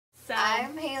So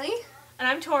I'm Haley. And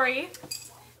I'm Tori.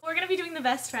 We're gonna be doing the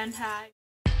best friend tag.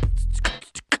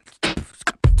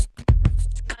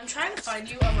 I'm trying to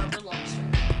find you a rubber lobster.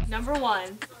 Number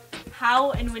 1,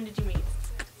 how and when did you meet?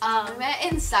 We met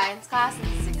in science class in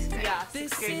 6th grade. Yeah,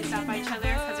 6th grade. We sat by each other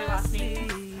because our last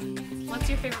names. What's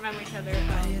your favorite memory together?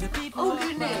 Oh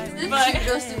goodness, this But- she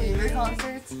goes to Weaver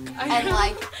concerts and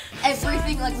like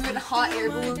everything. Like we went hot air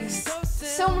balloons,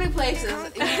 so many places.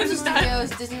 Universal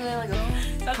Studios, Disneyland,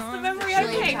 like That's the memory I a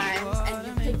million picked. times, and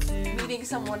you picked meeting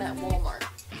someone at Walmart.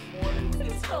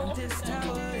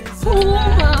 Oh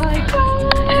my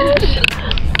gosh!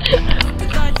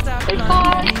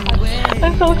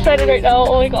 I'm so excited right now.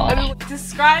 Oh my gosh.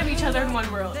 Describe each other in one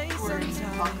word.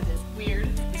 Talkative. Weird.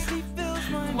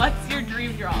 What's your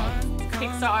dream job?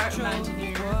 Pixar,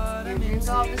 Imagineer. Your dream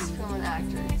job is to become an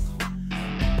actress.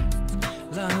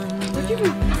 Where'd you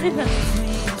even find that?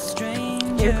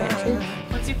 Your pantry?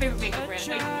 What's your favorite makeup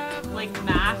brand? Like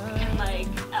MAC and like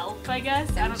ELF, I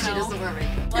guess. I don't She doesn't know. wear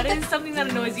makeup. What is something that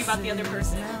annoys you about the other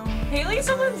person? Haley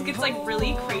sometimes gets like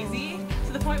really crazy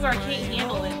to the point where I can't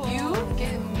handle it. You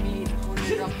get mean when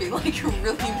you're grumpy, like you're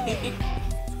really mean.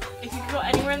 If you could go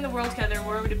anywhere in the world together,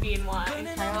 where would it be and why?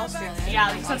 I'm Australian. Yeah,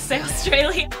 I was about to say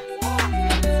Australia.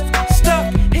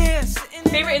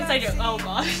 Favorite inside joke? Oh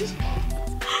gosh.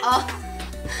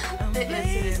 The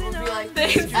incident would be like, The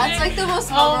incident. that's like the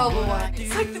most Oh. memorable one.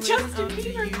 It's like the Justin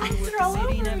Bieber concert all over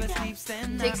again.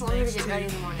 Takes longer to get ready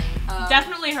in the morning.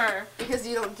 Definitely her. Because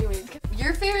you don't do anything.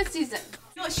 Your favorite season?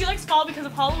 You know, she likes fall because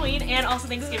of Halloween and also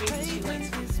Thanksgiving because she likes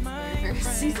Your favorite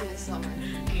season is summer.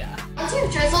 yeah. Once you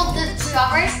drizzled the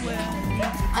strawberries,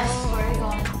 I swear to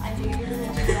God, I knew you were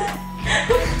gonna do that.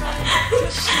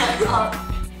 Shut up.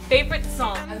 Favorite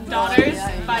song? Daughters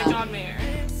yeah, by yeah. John Mayer.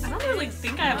 I don't really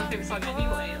think I have a favorite song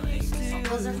anyway. Like,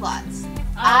 Those are flats.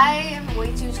 I am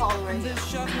way too tall to wear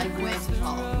heels. Like way too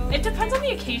tall. it depends on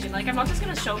the occasion. Like I'm not just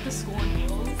gonna show up to school in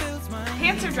heels.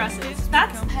 Pants or dresses?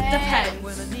 That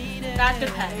depends. That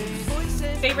depends.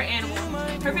 Favorite animal?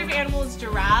 Her favorite animal is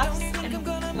giraffes and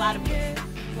platypus.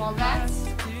 Wombats.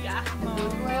 Yeah. Blue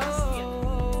whales.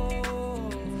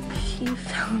 She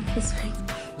fell on his ring.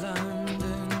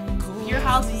 Your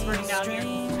house was burning down. Your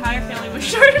entire family was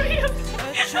sure to be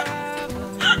upset.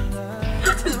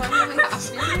 Does my family have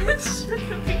to? It's sure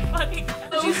to be funny.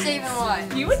 Did you save and why?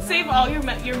 You would save all your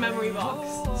memory box.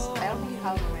 I don't think you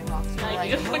have a memory box. You're I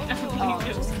do. like, Definitely oh, do.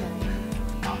 just kidding.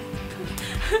 Oh.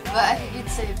 But I think you'd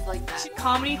save like that.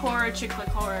 Comedy, horror, chick flick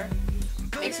horror.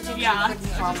 Makes it Yeah. chick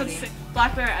flick comedy.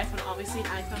 BlackBerry, iPhone, obviously an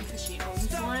iPhone because she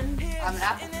owns one. I'm an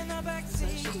Apple. So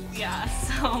she. Yeah,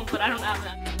 so, but I don't have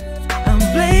that. I'm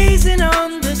blazing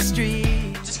on the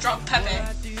street. Just drop Pepe.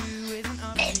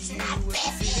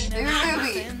 Favorite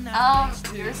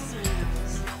movie? Yours is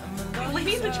Movies.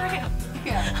 Lady and the Tramp.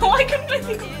 Yeah. Why couldn't I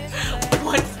think of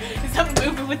what is that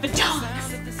movie with the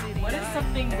dogs? What is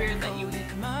something weird that you eat?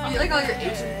 You like all your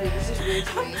Asian food. This is weird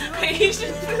to me.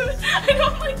 Asian food? I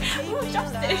don't like little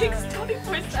chopsticks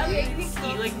 24/7.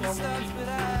 Eat like normal people food.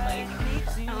 Like,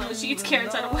 I don't know, she eats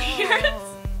carrots out of weird.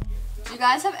 Do you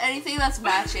guys have anything that's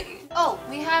matching? Oh,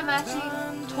 we have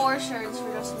matching tour shirts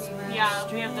for Justin Bieber.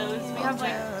 Yeah, we have those. We have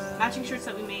like matching shirts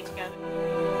that we made together.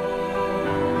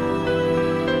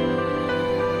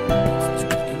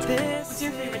 What's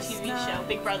your favorite TV show?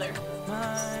 Big Brother.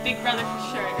 Big Brother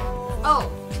for sure.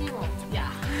 Oh, T-Mobile.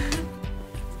 Yeah.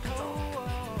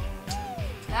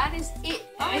 That is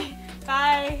it. Bye.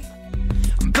 Bye.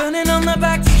 I'm burning on the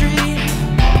back street.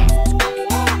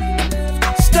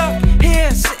 Stuck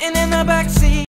here, sitting in the backseat.